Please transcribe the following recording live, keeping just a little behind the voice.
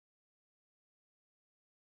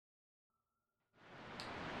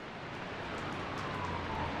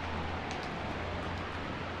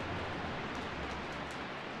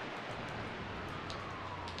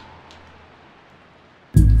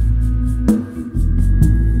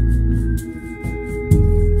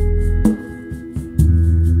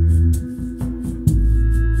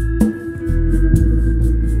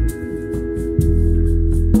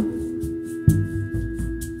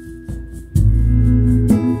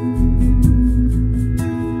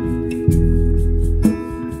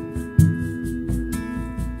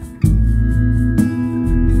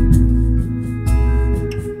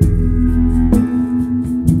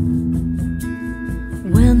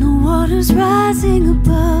rising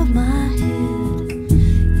above my head.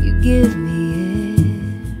 You give me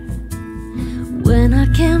air when I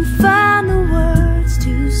can't find the words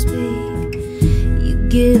to speak. You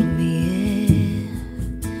give me air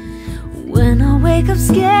when I wake up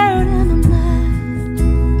scared and I'm mad.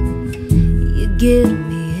 You give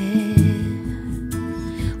me air.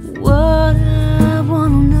 What I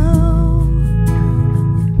wanna know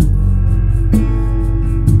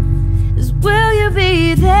is, will you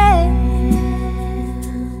be there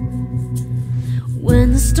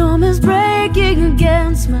when the storm is breaking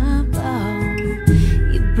against my bow?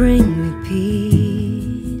 You bring me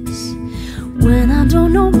peace when I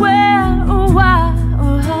don't know where or why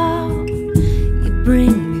or how. You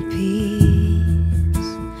bring me peace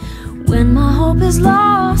when my hope is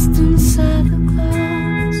lost inside the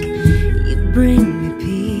clouds. You bring me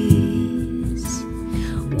peace.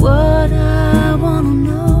 What I wanna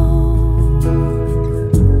know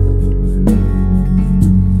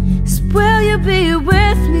is, will you be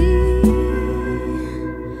with me?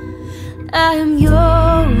 I am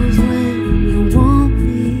yours when you want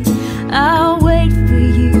me. I'll wait for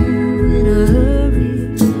you in a hurry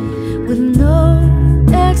with no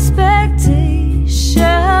expectation.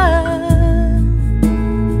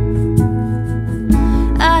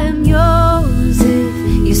 I am yours if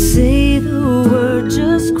you say the word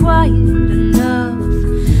just quiet enough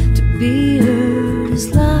to be heard, as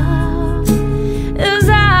loud as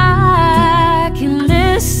I can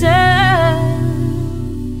listen.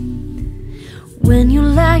 When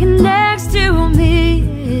you're lying next to me,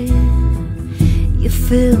 you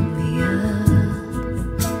fill me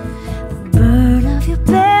up. The burn of your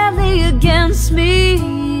belly against me,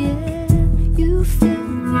 yeah, you fill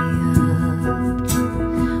me up.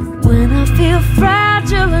 When I feel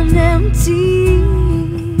fragile and empty,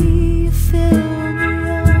 you fill me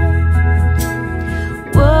up.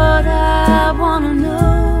 What I wanna know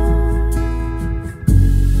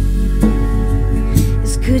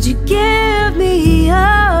is, could you give me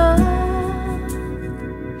up?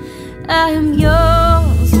 I am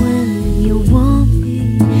yours when you want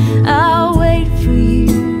me. I'll wait for you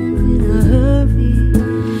in a hurry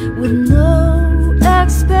with no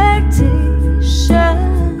expectation.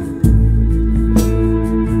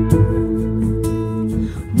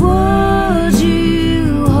 Would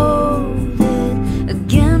you hold it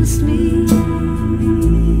against me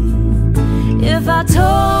if I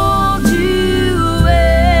told you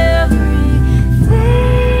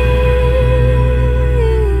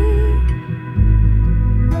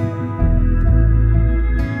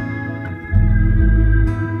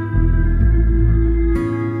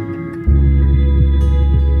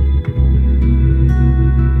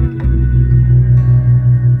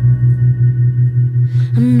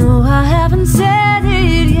said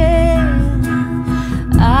it yet?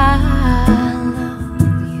 I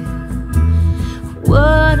love you.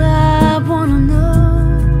 What I wanna know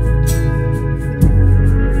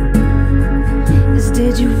is,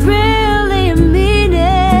 did you really mean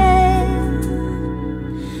it?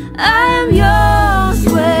 I am yours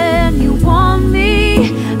when you want me.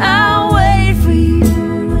 I'll wait for you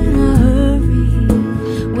in a hurry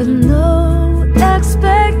with no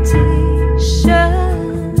expectation.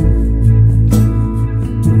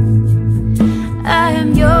 I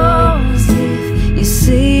am yours if you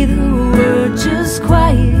say the word just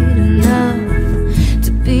quiet enough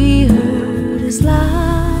to be heard, as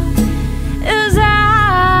loud as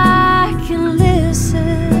I can listen.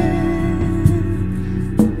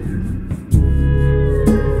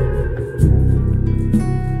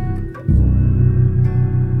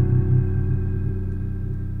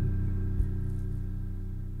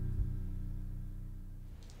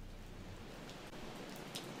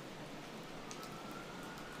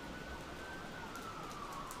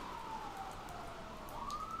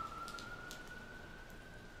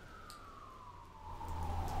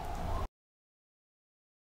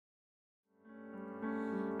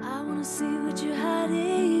 I wanna see what you're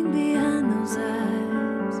hiding behind those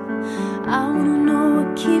eyes. I wanna know what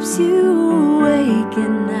keeps you awake at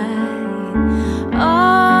night.